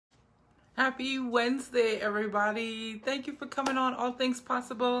Happy Wednesday, everybody. Thank you for coming on All Things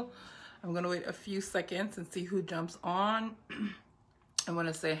Possible. I'm going to wait a few seconds and see who jumps on. I want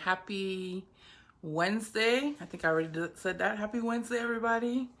to say happy Wednesday. I think I already said that. Happy Wednesday,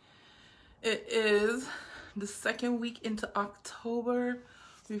 everybody. It is the second week into October.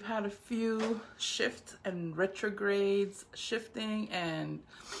 We've had a few shifts and retrogrades shifting and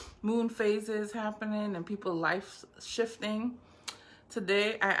moon phases happening and people life shifting.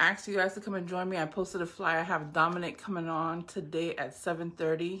 Today, I asked you guys to come and join me. I posted a flyer. I have Dominik coming on today at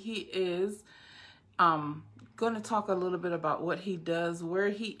 7:30. He is going to talk a little bit about what he does, where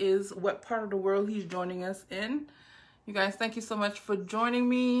he is, what part of the world he's joining us in. You guys, thank you so much for joining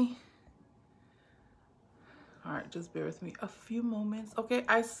me. All right, just bear with me a few moments. Okay,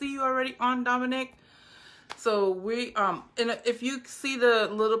 I see you already on, Dominik. So we, if you see the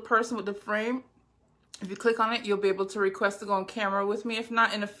little person with the frame, if you click on it, you'll be able to request to go on camera with me. If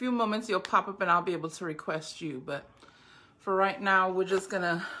not, in a few moments, you'll pop up and I'll be able to request you. But for right now, we're just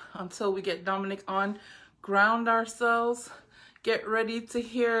gonna, until we get Dominik on, ground ourselves, get ready to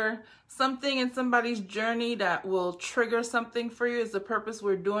hear something in somebody's journey that will trigger something for you. Is the purpose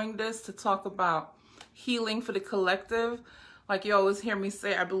we're doing this, to talk about healing for the collective. Like you always hear me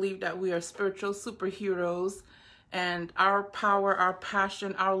say, I believe that we are spiritual superheroes. And our power, our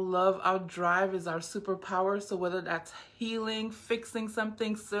passion, our love, our drive is our superpower. So whether that's healing, fixing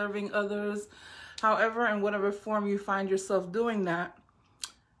something, serving others, however and whatever form you find yourself doing that,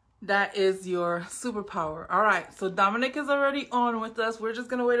 that is your superpower. All right, so Dominik is already on with us. We're just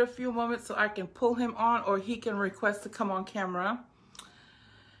gonna wait a few moments so I can pull him on, or he can request to come on camera.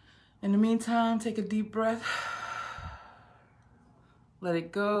 In the meantime, take a deep breath. Let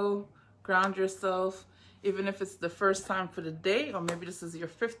it go, ground yourself. Even if it's the first time for the day, or maybe this is your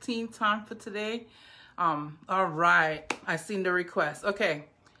 15th time for today. All right, I seen the request. Okay,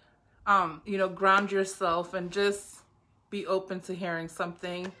 ground yourself and just be open to hearing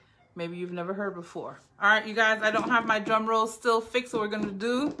something maybe you've never heard before. All right, you guys, I don't have my drum roll still fixed, so we're gonna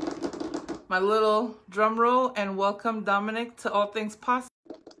do my little drum roll and welcome Dominik to All Things Possible.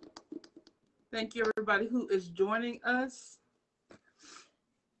 Thank you, everybody who is joining us.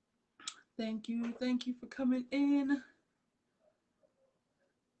 Thank you for coming in.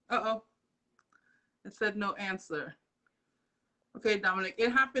 Uh-oh, it said no answer. Okay, Dominik, it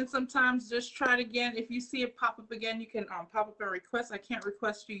happens sometimes. Just try it again. If you see it pop up again, you can pop up and request. I can't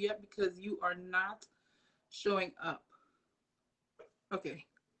request you yet because you are not showing up. Okay,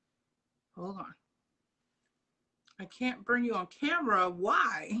 hold on. I can't bring you on camera.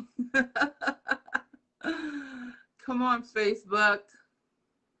 Why? Come on, Facebook.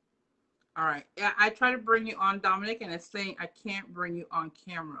 All right, yeah, I try to bring you on, Dominik, and it's saying I can't bring you on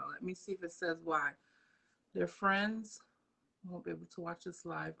camera. Let me see if it says why. They're friends. Won't be able to watch this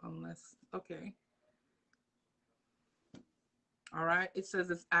live unless, okay. All right, it says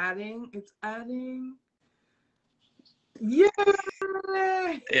it's adding. It's adding. Yay!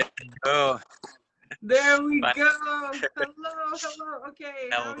 Yeah. Oh. There we go. Hello. Okay,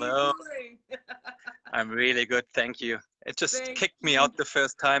 Hello. how are you doing? I'm really good, thank you. It just kicked me out the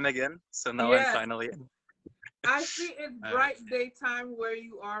first time again, so now I'm finally in. I see it's bright daytime where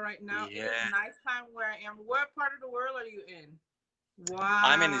you are right now. Yeah. It's nighttime where I am. What part of the world are you in? Wow.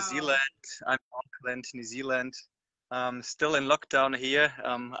 I'm in New Zealand. I'm in Auckland, New Zealand. Still in lockdown here.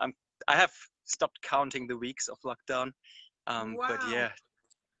 I have stopped counting the weeks of lockdown. Wow. But yeah,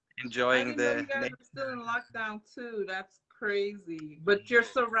 enjoying the. I didn't know you guys are still in lockdown too. That's crazy. But your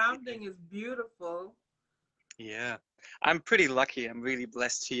surrounding is beautiful. Yeah, I'm pretty lucky. I'm really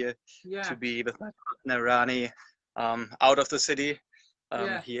blessed here to be with my partner Rani, out of the city,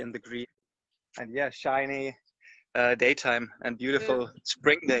 here in the green, and shiny daytime and beautiful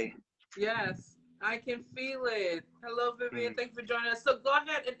spring day. Yes, I can feel it. Hello, Vivian. Thank you for joining us. So go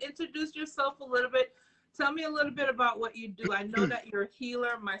ahead and introduce yourself a little bit. Tell me a little bit about what you do. I know that you're a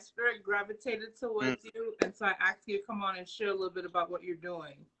healer. My spirit gravitated towards you, and so I asked you to come on and share a little bit about what you're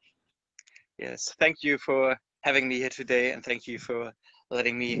doing. Yes, thank you for having me here today, and thank you for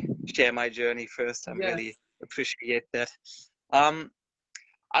letting me share my journey first. I really appreciate that.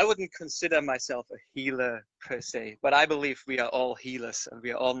 I wouldn't consider myself a healer per se, but I believe we are all healers, and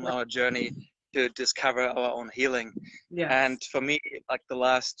we are all on our journey to discover our own healing. And for me, like the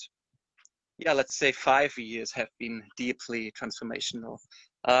last, let's say 5 years have been deeply transformational.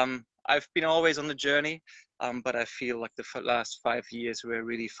 I've been always on the journey, but I feel like the last 5 years were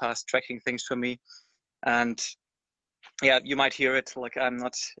really fast tracking things for me. And you might hear it, like I'm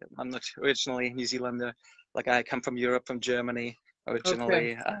not originally a New Zealander. Like I come from Europe, from Germany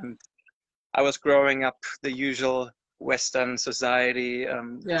originally, and I was growing up the usual Western society,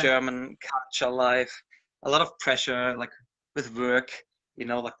 German culture life, a lot of pressure, like with work, you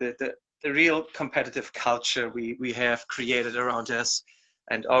know, like the real competitive culture we have created around us,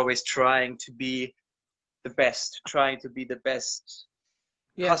 and always trying to be the best, trying to be the best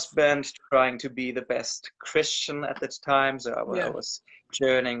husband, trying to be the best Christian at that time. So I was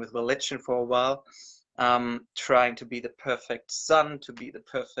journeying with religion for a while, trying to be the perfect son, to be the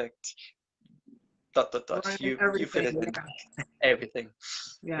perfect ... You fit it in. Everything.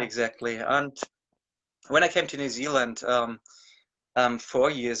 Exactly. And when I came to New Zealand 4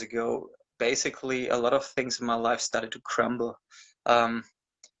 years ago, basically a lot of things in my life started to crumble,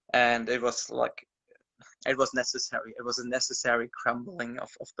 and it was like, it was necessary. It was a necessary crumbling of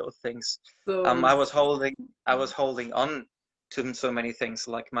those things. So I was holding on to so many things,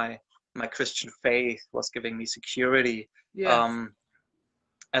 like my Christian faith was giving me security.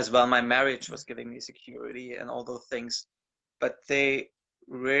 As well, my marriage was giving me security and all those things, but they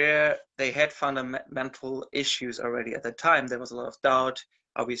had fundamental issues already at the time. There was a lot of doubt.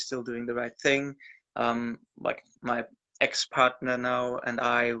 Are we still doing the right thing? Like my ex-partner now and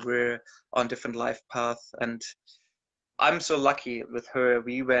I were on different life paths, and I'm so lucky with her.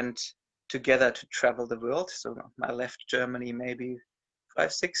 We went together to travel the world. So I left Germany maybe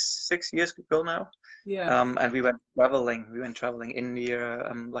 6 years ago now. And we went traveling. We went traveling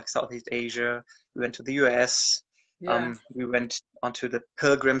India, like Southeast Asia. We went to the US. We went onto the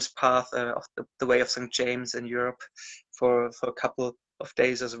pilgrim's path of the Way of St. James in Europe for a couple of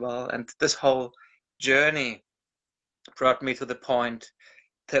days as well. And this whole journey brought me to the point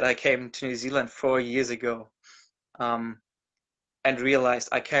that I came to New Zealand 4 years ago, and realized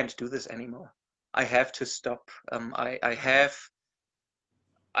I can't do this anymore. I have to stop.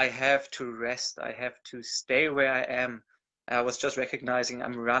 I have to rest. I have to stay where I am. I was just recognizing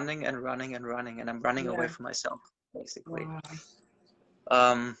I'm running and running and running, and I'm running away from myself, basically.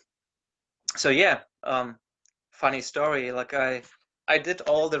 So yeah, funny story. Like I did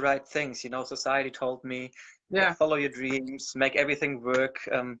all the right things. You know, society told me, follow your dreams, make everything work.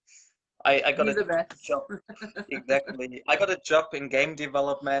 I got a job. Exactly. I got a job in game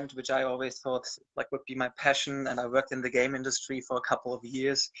development, which I always thought like would be my passion, and I worked in the game industry for a couple of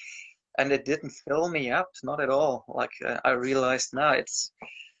years, and it didn't fill me up, not at all. Like I realized now it's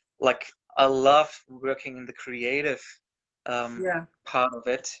like I love working in the creative part of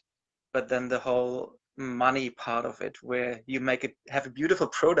it, but then the whole money part of it, where you make it have a beautiful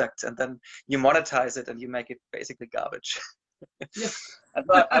product and then you monetize it and you make it basically garbage. And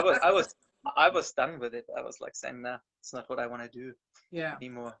so I was done with it. I was like saying, nah, it's not what I want to do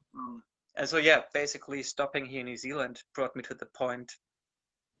anymore. And so yeah, basically stopping here in New Zealand brought me to the point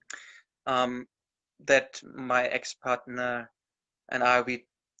that my ex-partner and we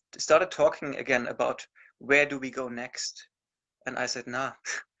started talking again about where do we go next. And I said, nah,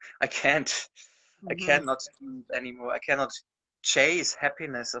 I can't. I cannot do it anymore. I cannot chase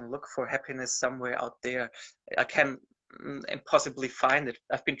happiness and look for happiness somewhere out there. I can impossibly find it.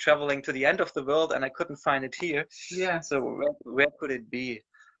 I've been traveling to the end of the world and I couldn't find it here. So where could it be?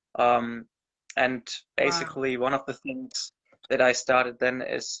 And basically one of the things that I started then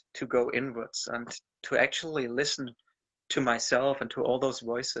is to go inwards and to actually listen to myself and to all those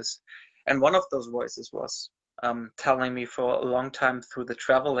voices. And one of those voices was telling me for a long time through the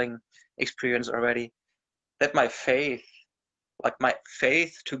traveling experience already that my faith, like my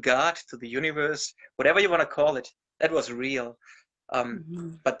faith to God, to the universe, whatever you want to call it, that was real.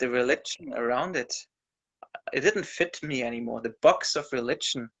 But the religion around it, it didn't fit me anymore. The box of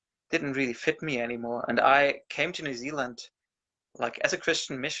religion didn't really fit me anymore. And I came to New Zealand like as a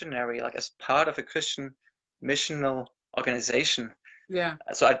Christian missionary, like as part of a Christian missional organization.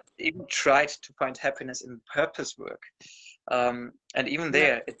 So I even tried to find happiness in purpose work. And even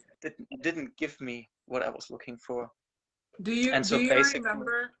there, it didn't give me what I was looking for. Do you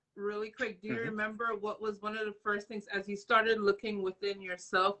remember, really quick, do you remember what was one of the first things as you started looking within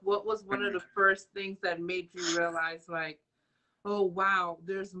yourself? What was one of the first things that made you realize like, oh wow,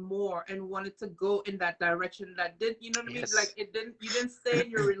 there's more, and wanted to go in that direction that did, you know what I mean? Like you didn't stay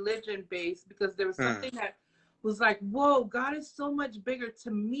in your religion base because there was something that was like, whoa, God is so much bigger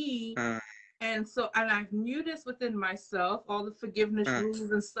to me. And I knew this within myself, all the forgiveness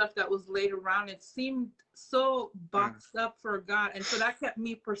rules and stuff that was laid around. It seemed so boxed up for God. And so that kept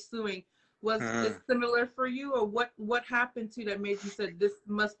me pursuing. Was it similar for you, or what happened to you that made you said, this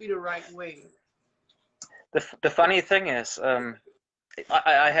must be the right way? The funny thing is,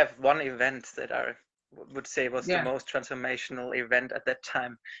 I have one event that I would say was the most transformational event at that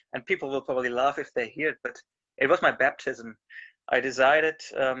time. And people will probably laugh if they hear it, but it was my baptism. I decided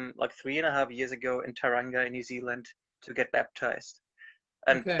like 3.5 years ago in Tauranga in New Zealand to get baptized.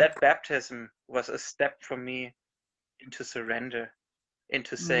 And Okay. that baptism was a step for me into surrender,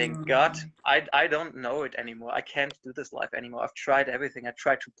 into saying, God, I don't know it anymore. I can't do this life anymore. I've tried everything. I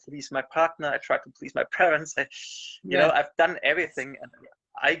tried to please my partner. I tried to please my parents. I've done everything, and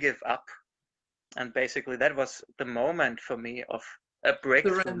I give up. And basically that was the moment for me of a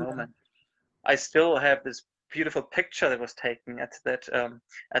breakthrough moment. I still have this beautiful picture that was taken at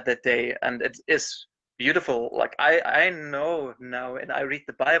that day, and it is beautiful. Like I know now, and I read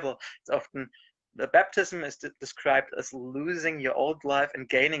the Bible, it's often the baptism is described as losing your old life and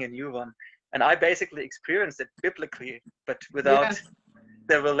gaining a new one. And I basically experienced it biblically, but without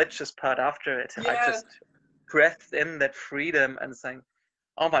the religious part after it. I just breathed in that freedom and saying,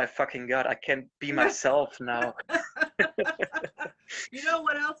 oh my fucking God, I can be myself now. You know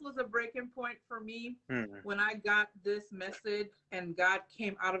what else was a breaking point for me? When I got this message and God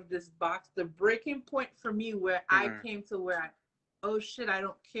came out of this box, the breaking point for me where I came to where oh shit, I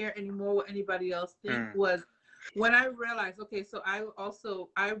don't care anymore what anybody else thinks was when I realized, okay, so I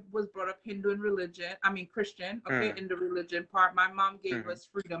was brought up Hindu and Christian, okay, in the religion part. My mom gave us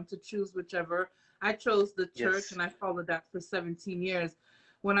freedom to choose whichever. I chose the church and I followed that for 17 years.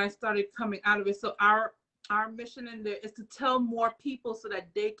 When I started coming out of it, so our mission in there is to tell more people so that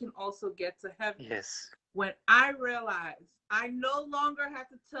they can also get to heaven. When I realized I no longer had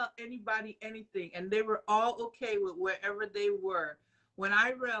to tell anybody anything, and they were all okay with wherever they were. When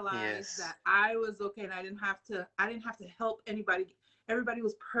I realized that I was okay and I didn't have to help anybody. Everybody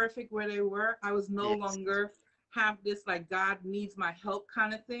was perfect where they were. I was no longer have this like God needs my help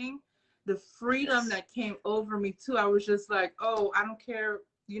kind of thing. The freedom that came over me too. I was just like, oh, I don't care.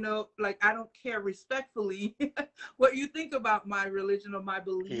 Like I don't care respectfully what you think about my religion or my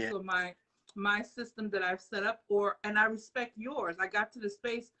beliefs or my system that I've set up, and I respect yours. I got to the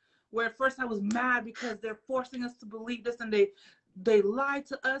space where at first I was mad because they're forcing us to believe this and they lied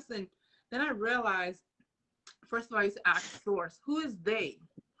to us. And then I realized, first of all, I used to ask source, who is they?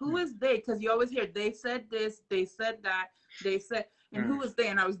 Who is they? Because you always hear they said this, they said that, they said, and who is they?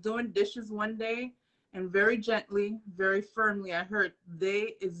 And I was doing dishes one day, and very gently, very firmly, I heard,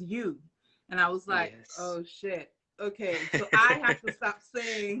 they is you. And I was like, oh shit. Okay, so I have to stop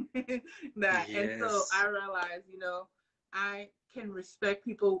saying that. And so I realized, I can respect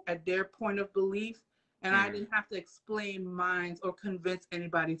people at their point of belief, and I didn't have to explain mine or convince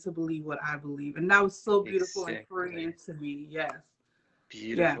anybody to believe what I believe. And that was so beautiful and freeing to me. Yes.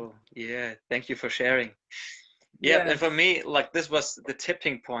 Beautiful. Yeah. Thank you for sharing. Yeah. And for me, like this was the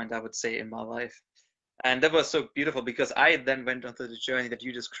tipping point, I would say, in my life. And that was so beautiful because I then went on to the journey that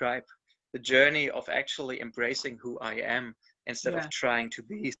you described, the journey of actually embracing who I am instead of trying to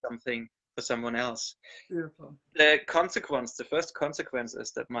be something for someone else. Beautiful. The first consequence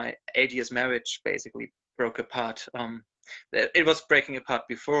is that my 8 years marriage basically broke apart. It was breaking apart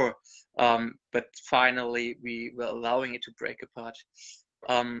before, but finally we were allowing it to break apart.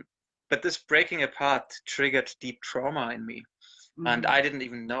 But this breaking apart triggered deep trauma in me. And I didn't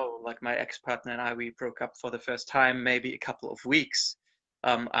even know, like my ex-partner and I, we broke up for the first time, maybe a couple of weeks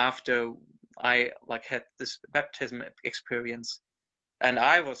after I had this baptism experience. And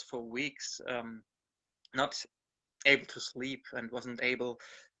I was for weeks not able to sleep and wasn't able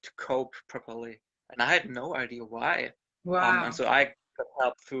to cope properly. And I had no idea why. Wow. And so I got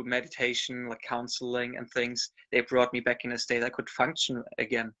help through meditation, like counseling and things. They brought me back in a state I could function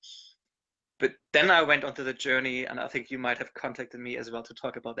again. But then I went onto the journey, and I think you might have contacted me as well to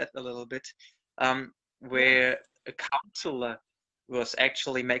talk about that a little bit, where a counselor was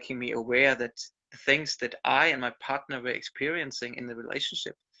actually making me aware that the things that I and my partner were experiencing in the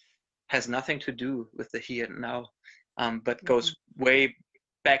relationship has nothing to do with the here and now, but goes way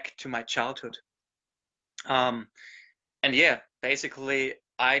back to my childhood. And yeah, basically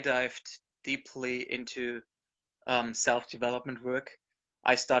I dived deeply into self-development work.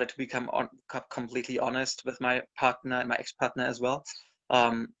 I started to become completely honest with my partner and my ex-partner as well.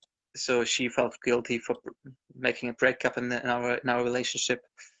 So she felt guilty for making a breakup in our relationship.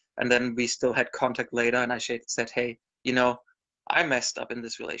 And then we still had contact later, and I said, hey, I messed up in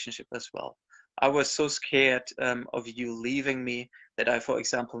this relationship as well. I was so scared of you leaving me that I, for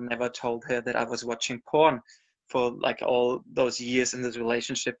example, never told her that I was watching porn for like all those years in this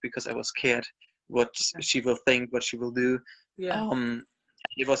relationship because I was scared what she will think, what she will do.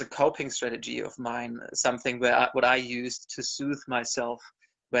 It was a coping strategy of mine, something what I used to soothe myself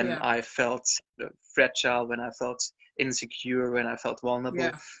when I felt fragile, when I felt insecure, when I felt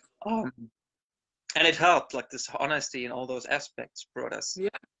vulnerable. And it helped, like this honesty in all those aspects brought us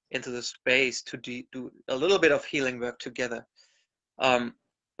into the space to do a little bit of healing work together.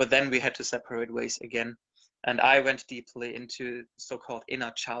 But then we had to separate ways again. And I went deeply into so-called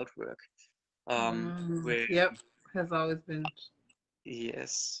inner child work. Where Yep, has always been.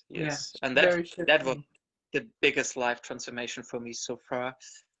 yes, Yeah, and very that was shifting. the biggest life transformation for me so far.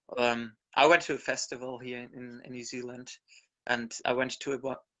 I went to a festival here in New Zealand, and I went to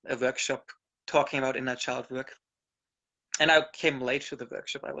a workshop talking about inner child work. And I came late to the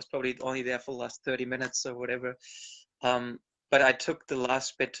workshop. I was probably only there for the last 30 minutes or whatever. But I took the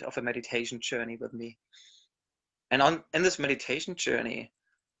last bit of a meditation journey with me. And in this meditation journey,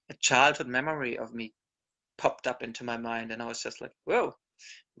 a childhood memory of me popped up into my mind, and I was just like, whoa,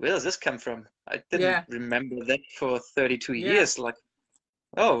 where does this come from? I didn't Yeah, remember that for 32 yeah, years. Like,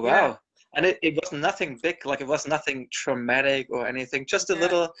 oh, yeah, wow. And it was nothing big, like it was nothing traumatic or anything, just a yeah.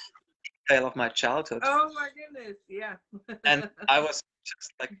 little tale of my childhood. Oh my goodness, yeah. And I was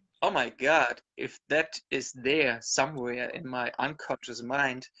just like, oh my God, if that is there somewhere in my unconscious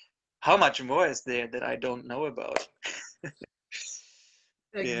mind, how much more is there that I don't know about?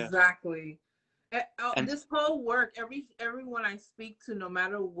 Yeah. Exactly. And This whole work, everyone I speak to, no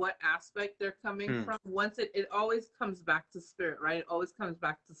matter what aspect they're coming mm, from, once it always comes back to spirit, right? It always comes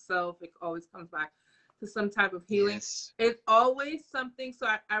back to self. It always comes back to some type of healing. yes. It's always something. So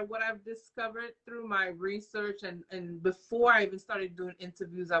what I've discovered through my research and before I even started doing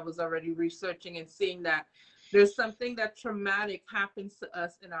interviews, I was already researching and seeing that there's something that traumatic happens to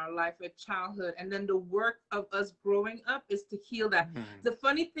us in our life at childhood. And then the work of us growing up is to heal that. Mm, The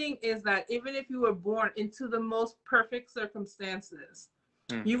funny thing is that even if you were born into the most perfect circumstances,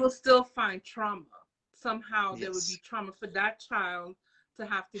 mm, you will still find trauma. Somehow there would be yes. trauma for that child to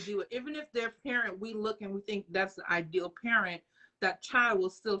have to do it. Even if their parent, we look and we think that's the ideal parent, that child will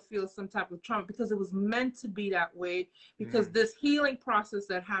still feel some type of trauma because it was meant to be that way, because Mm, this healing process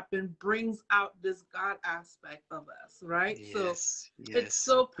that happened brings out this God aspect of us, right? So yes. it's Yes.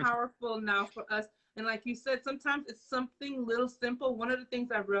 so powerful now for us. And like you said, sometimes it's something little simple. One of the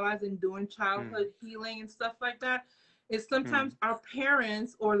things I've realized in doing Mm, childhood healing and stuff like that is mm, sometimes our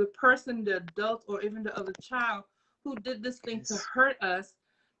parents or the person, the adult, or even the other child who did this thing to yes. hurt us,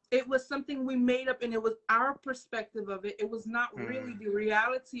 it was something we made up and it was our perspective of it. It was not really Mm, the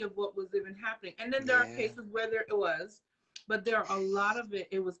reality of what was even happening. And then there are yeah. cases where there it was, but there are a lot of it.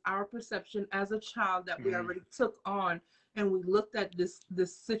 It was our perception as a child that we Mm, already took on, and we looked at this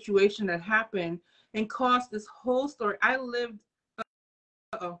situation that happened and caused this whole story. I lived.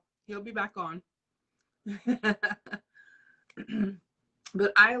 Oh, he'll be back on.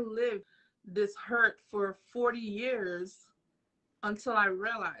 But I lived this hurt for 40 years until I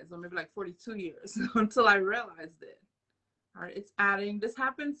realized, or maybe like 42 years, until I realized it. All right, it's adding. This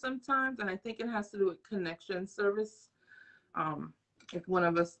happens sometimes, and I think it has to do with connection service. Um, if one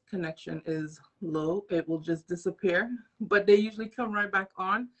of us connection is low, it will just disappear, but they usually come right back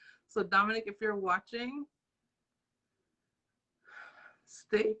on. So Dominik, if you're watching,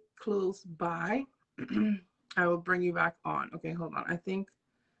 stay close by. I will bring you back on. Okay, hold on. I think,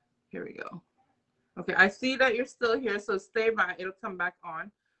 here we go. Okay, I see that you're still here, so stay by. It'll come back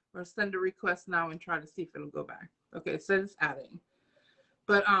on. Or send a request now and try to see if it'll go back. Okay, it says it's adding.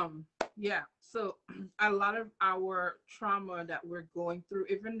 But yeah, so a lot of our trauma that we're going through,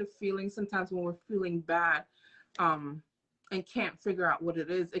 even the feelings sometimes when we're feeling bad, and can't figure out what it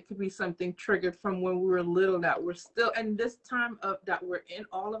is, it could be something triggered from when we were little that we're still, and this time of that we're in,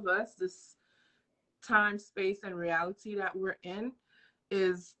 all of us, this time, space, and reality that we're in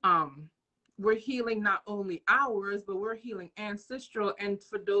is we're healing not only ours, but we're healing ancestral and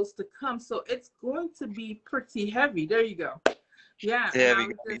for those to come. So it's going to be pretty heavy. There you go. Yeah, and There I we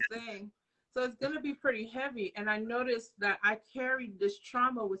was go. just saying, so it's going to be pretty heavy. And I noticed that I carried this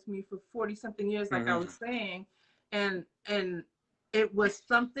trauma with me for 40 something years, like I Mm, was saying. And it was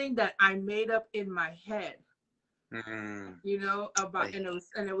something that I made up in my head, mm, you know, about, I, and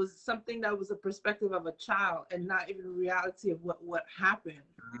it was something that was a perspective of a child and not even the reality of what happened.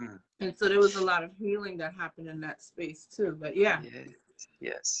 mm, And so there was a lot of healing that happened in that space too. But yeah. yes.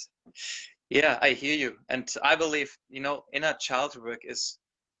 Yes. Yeah, I hear you. And I believe, inner child work is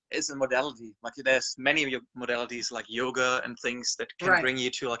a modality. Like there's many modalities like yoga and things that can Right. bring you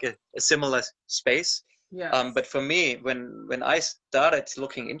to like a similar space. Yes. But for me, when I started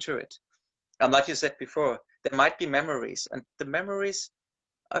looking into it, like you said before, there might be memories, and the memories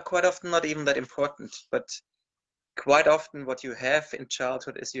are quite often not even that important. But quite often, what you have in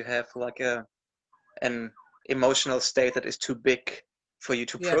childhood is you have like an emotional state that is too big for you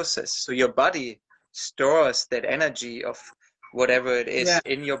to Yes. process. So your body stores that energy of whatever it is Yeah.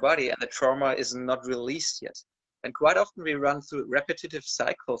 in your body, and the trauma is not released yet. And quite often we run through repetitive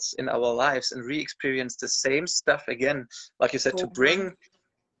cycles in our lives and re-experience the same stuff again, like you said, to Over. bring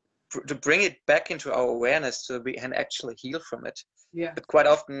to bring it back into our awareness so we can actually heal from it. Yeah. But quite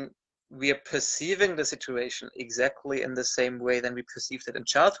often we are perceiving the situation exactly in the same way than we perceived it in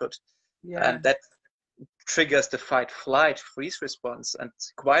childhood. Yeah. And that triggers the fight, flight, freeze response. And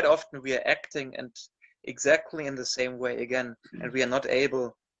quite often we are acting and exactly in the same way again, and we are not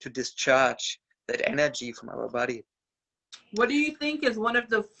able to discharge that energy from our body. What do you think is one of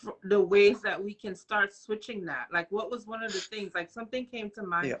the ways that we can start switching that? Like, what was one of the things? Like, something came to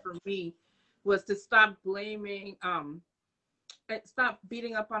mind for me was to stop blaming, stop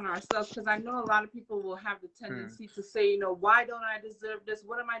beating up on ourselves, because I know a lot of people will have the tendency to say, you know, why don't I deserve this?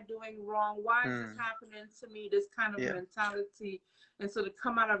 What am I doing wrong? Why is this happening to me? This kind of mentality. And so to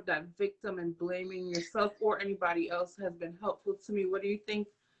come out of that victim and blaming yourself or anybody else has been helpful to me. What do you think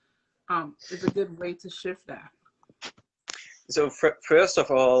is a good way to shift that? So first of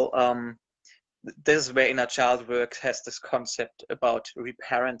all, this is where inner child work has this concept about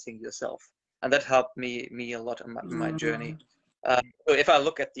reparenting yourself, and that helped me a lot in my journey. So if I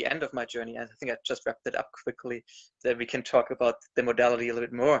look at the end of my journey, I think I just wrapped it up quickly, that we can talk about the modality a little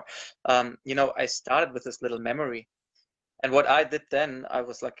bit more. You know, I started with this little memory, and what I did then, I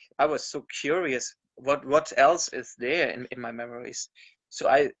was so curious, what else is there in my memories? So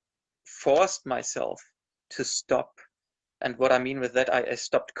I forced myself to stop. And what I mean with that, I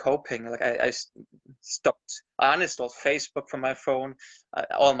stopped coping. Like I uninstalled Facebook from my phone,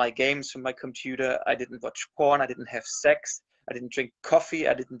 all my games from my computer. I didn't watch porn. I didn't have sex. I didn't drink coffee.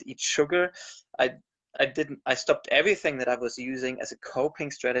 I didn't eat sugar. I stopped everything that I was using as a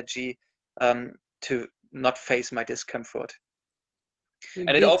coping strategy to not face my discomfort. And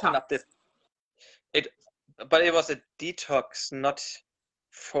it opened up but it was a detox, not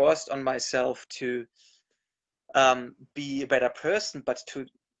forced on myself to be a better person, but to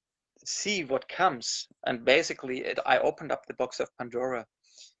see what comes. And basically I opened up the box of Pandora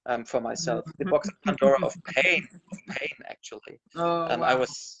for myself, the box of Pandora of pain actually. Wow.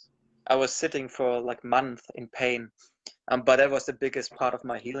 I was sitting for like months in pain, but that was the biggest part of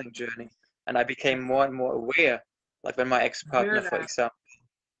my healing journey. And I became more and more aware, like when my ex-partner, for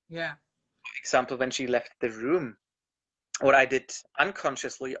example, when she left the room, what I did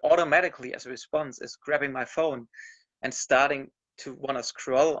unconsciously, automatically as a response, is grabbing my phone and starting to want to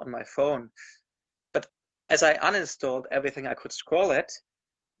scroll on my phone. But as I uninstalled everything I could scroll at,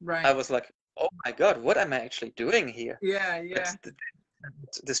 I was like, oh my God, what am I actually doing here?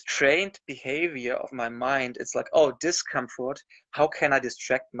 This trained behavior of my mind, it's like, oh, discomfort, how can I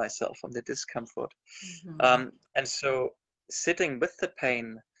distract myself from the discomfort? And so sitting with the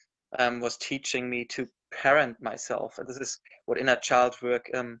pain was teaching me to parent myself. And this is what inner child work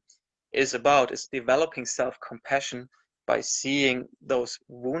is about, is developing self-compassion by seeing those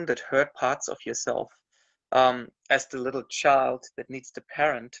wounded, hurt parts of yourself as the little child that needs to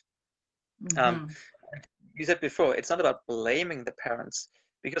parent. You said before, it's not about blaming the parents,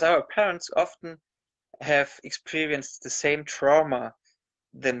 because our parents often have experienced the same trauma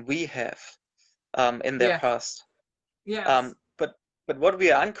than we have in their past. But what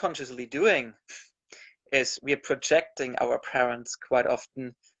we are unconsciously doing is we are projecting our parents quite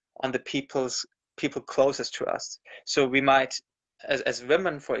often on the people closest to us. So we might, as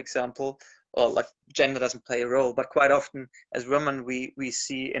women, for example, or like gender doesn't play a role, but quite often as women, we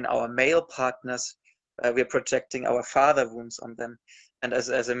see in our male partners, we are projecting our father wounds on them. And as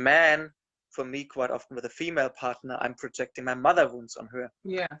a man, for me, quite often with a female partner, I'm projecting my mother wounds on her.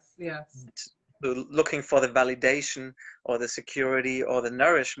 So looking for the validation or the security or the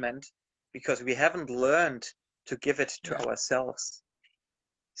nourishment, because we haven't learned to give it to ourselves.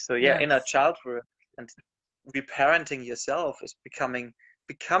 So inner child work and reparenting yourself is becoming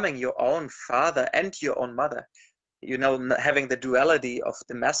your own father and your own mother. You know, having the duality of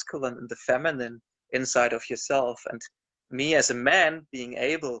the masculine and the feminine inside of yourself, and me as a man being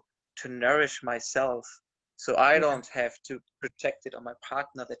able to nourish myself, so I don't have to project it on my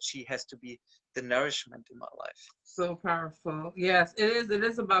partner that she has to be the nourishment in my life. So powerful. Yes, it is. It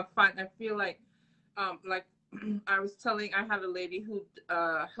is about fun. I feel like I was telling, I had a lady who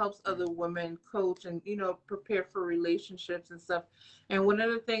helps other women coach and, you know, prepare for relationships and stuff. And one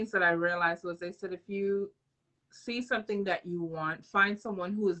of the things that I realized was, they said, if you see something that you want, find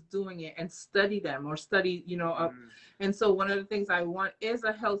someone who is doing it and study them, or study, you know, up. And so one of the things I want is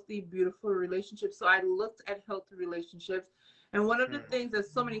a healthy, beautiful relationship. So I looked at healthy relationships. And one of the things, there's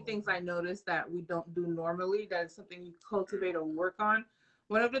so many things I noticed that we don't do normally, that is something you cultivate or work on.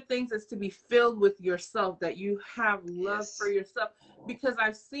 One of the things is to be filled with yourself, that you have love for yourself, because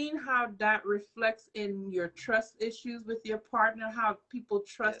I've seen how that reflects in your trust issues with your partner, how people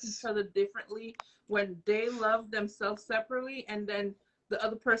trust each other differently when they love themselves separately, and then the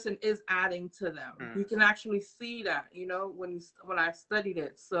other person is adding to them. You can actually see that, you know, when I studied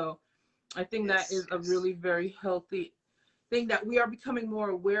it. So I think that is a really very healthy thing that we are becoming more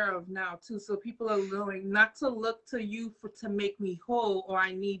aware of now too. So people are learning not to look to you to make me whole, or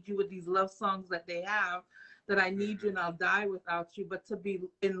I need you with these love songs that they have, that I need you and I'll die without you, but to be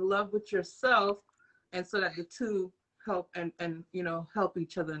in love with yourself, and so that the two help and you know, help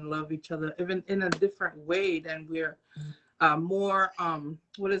each other and love each other even in a different way than we're more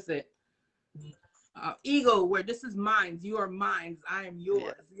what is it, ego, where this is mine, you are mine, I am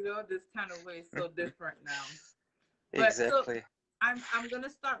yours, you know, this kind of way. So different now. But so Exactly. I'm gonna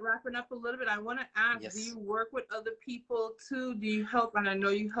start wrapping up a little bit. I want to ask, do Yes. you work with other people too? Do you help? And I know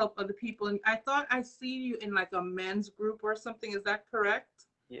you help other people. And I thought I see you in like a men's group or something. Is that correct?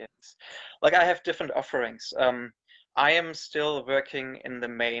 Yes. Like I have different offerings. I am still working in the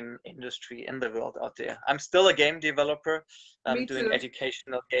main industry in the world out there. I'm still a game developer. I'm Me doing too.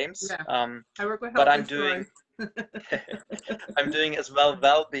 educational games. Yeah. I work with But health I'm doing insurance. I'm doing as well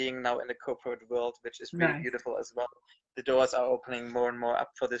well-being now in the corporate world, which is really Nice. beautiful as well. The doors are opening more and more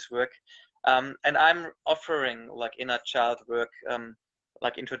up for this work. And I'm offering like inner child work,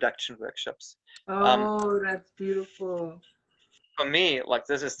 like introduction workshops. Um, Oh, that's beautiful. for me, like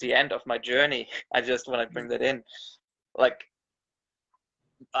this is the end of my journey. I just want to bring that in. Like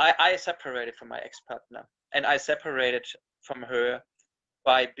I separated from my ex-partner, and I separated from her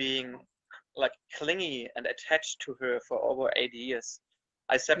by being like clingy and attached to her for over 8 years.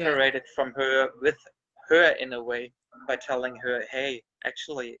 I Yeah. separated from her with her in a way by telling her, hey,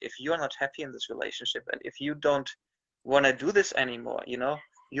 actually, if you're not happy in this relationship and if you don't want to do this anymore, you know,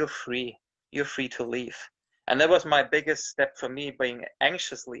 you're free. You're free to leave. And that was my biggest step for me, being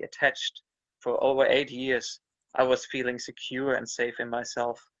anxiously attached for over 8 years. I was feeling secure and safe in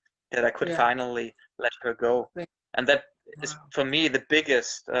myself that I could Yeah. finally let her go. And that is Wow. for me the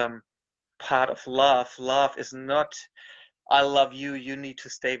biggest part of love. Love is not, I love you, you need to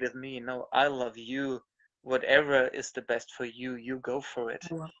stay with me. No, I love you. Whatever is the best for you, you go for it.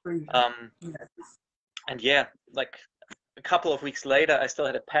 I love freedom. Um, Yes. and yeah, like a couple of weeks later, I still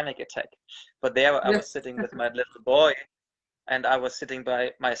had a panic attack. But there I Yes. was sitting with my little boy, and I was sitting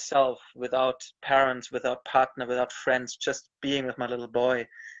by myself without parents, without partner, without friends, just being with my little boy.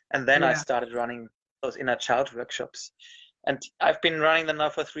 And then I Yeah. started running those inner child workshops. And I've been running them now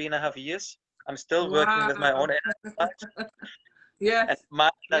for 3.5 years. I'm still working with my Wow. own inner child, and Yes. my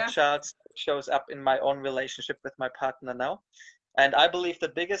inner Yeah. child shows up in my own relationship with my partner now. And I believe the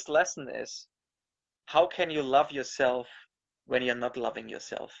biggest lesson is, how can you love yourself when you're not loving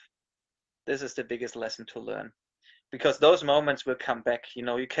yourself? This is the biggest lesson to learn, because those moments will come back. You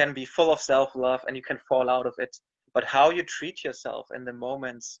know, you can be full of self-love and you can fall out of it, but how you treat yourself in the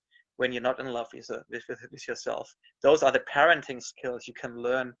moments when you're not in love with yourself, those are the parenting skills you can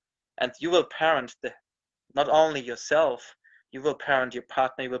learn. And you will parent not only yourself, you will parent your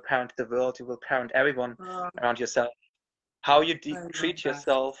partner, you will parent the world, you will parent everyone Oh, around yourself. How you I love treat that.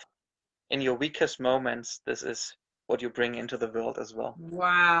 yourself in your weakest moments, this is what you bring into the world as well.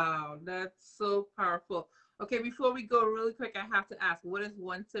 Wow, that's so powerful. Okay, before we go really quick, I have to ask, what is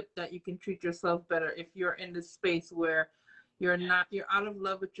one tip that you can treat yourself better if you're in this space where you're out of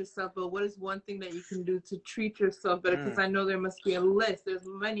love with yourself, but what is one thing that you can do to treat yourself better? Because I know there must be a list, there's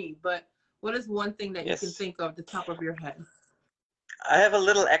many, but what is one thing that you can Yes. think of the top of your head? I have a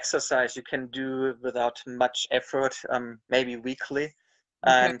little exercise you can do without much effort, maybe weekly.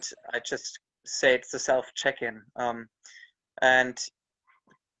 Okay. And I just say it's a self check-in. And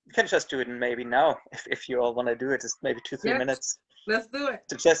you can just do it maybe now if you all want to do it. Just maybe 2, 3 Yes, minutes let's do it.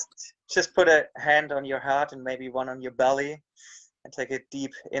 to just put a hand on your heart and maybe one on your belly and take a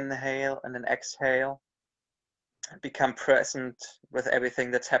deep inhale and an exhale. Become present with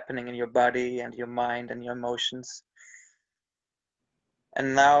everything that's happening in your body and your mind and your emotions.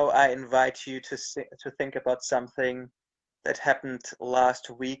 And now I invite you to think about something that happened last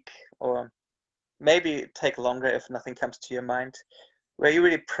week, or maybe take longer if nothing comes to your mind, where you're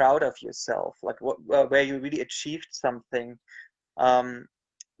really proud of yourself, like where you really achieved something,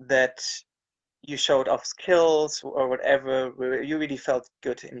 that you showed off skills or whatever, where you really felt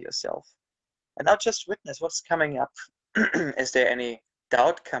good in yourself. And now just witness what's coming up. Is there any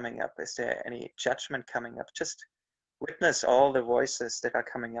doubt coming up? Is there any judgment coming up? Just witness all the voices that are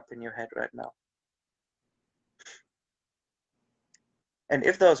coming up in your head right now. And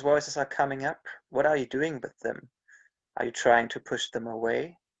if those voices are coming up, what are you doing with them? Are you trying to push them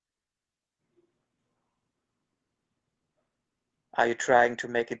away? Are you trying to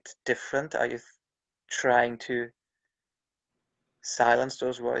make it different? Are you trying to silence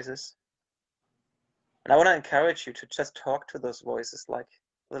those voices? And I want to encourage you to just talk to those voices like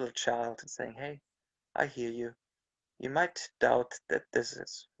a little child and saying, hey, I hear you. You might doubt that this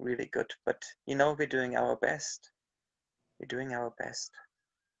is really good, but you know, we're doing our best. We're doing our best.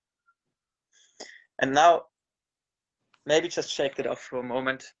 And now, maybe just shake that off for a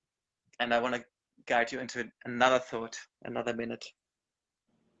moment. And I want to guide you into another thought, another minute.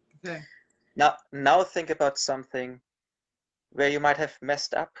 Okay. Now think about something where you might have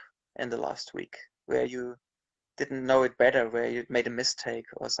messed up in the last week, where you didn't know it better, where you made a mistake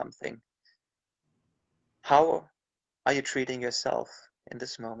or something. How are you treating yourself in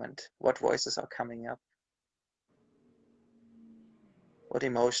this moment? What voices are coming up? What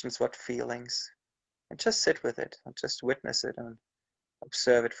emotions, what feelings? And just sit with it and just witness it and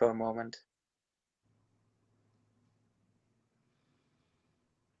observe it for a moment.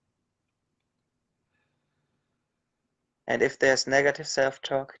 And if there's negative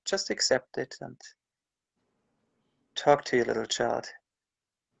self-talk, just accept it and talk to your little child.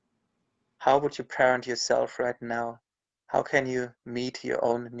 How would you parent yourself right now? How can you meet your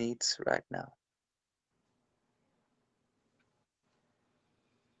own needs right now?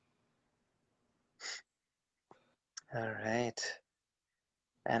 All right.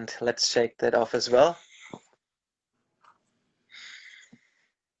 And let's shake that off as well.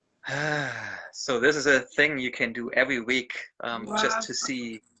 So this is a thing you can do every week, Wow. just to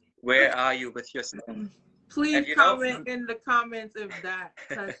see where are you with yourself. Please comment in the comments if that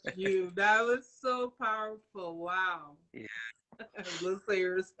touched you. That was so powerful. Wow. Yeah.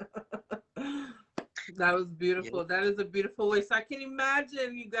 Listeners. That was beautiful. Yeah. That is a beautiful way. So I can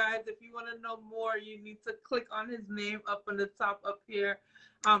imagine, you guys, if you want to know more, you need to click on his name up on the top up here.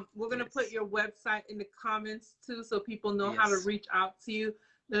 We're going to put your website in the comments too, so people know how to reach out to you.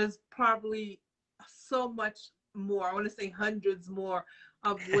 There's probably so much more. I want to say hundreds more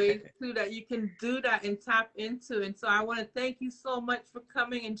of ways too that you can do that and tap into. And so I want to thank you so much for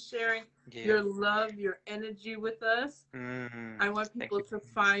coming and sharing your love, your energy with us. I want people to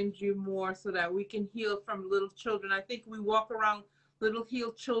find you more so that we can heal from little children. I think we walk around little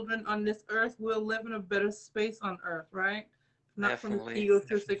healed children on this earth, we'll live in a better space on earth, right? Not from an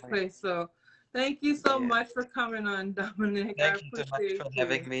egotistic place. So thank you so much for coming on, Dominik. Thank you so much for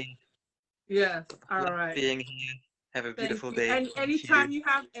having me. Yes. All right. Being here. Have a beautiful day. And anytime you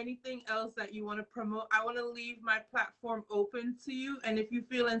have anything else that you want to promote, I want to leave my platform open to you. And if you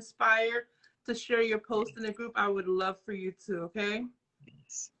feel inspired to share your post in the group, I would love for you to, okay?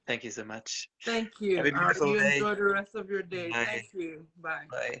 Yes. Thank you so much. Thank you. Have a beautiful day. Enjoy the rest of your day. Bye. Thank you. Bye.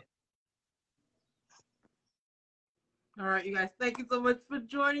 Bye. All right, you guys, thank you so much for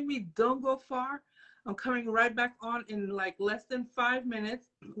joining me. Don't go far. I'm coming right back on in like less than 5 minutes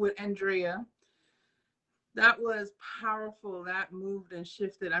with Andrea. That was powerful. That moved and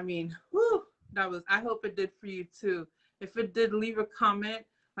shifted. I mean, whew, I hope it did for you too. If it did, leave a comment.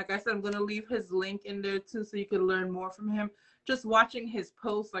 Like I said, I'm going to leave his link in there too, so you can learn more from him. Just watching his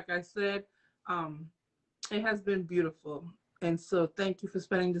posts, like I said, it has been beautiful. And so thank you for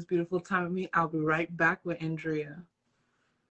spending this beautiful time with me. I'll be right back with Andrea.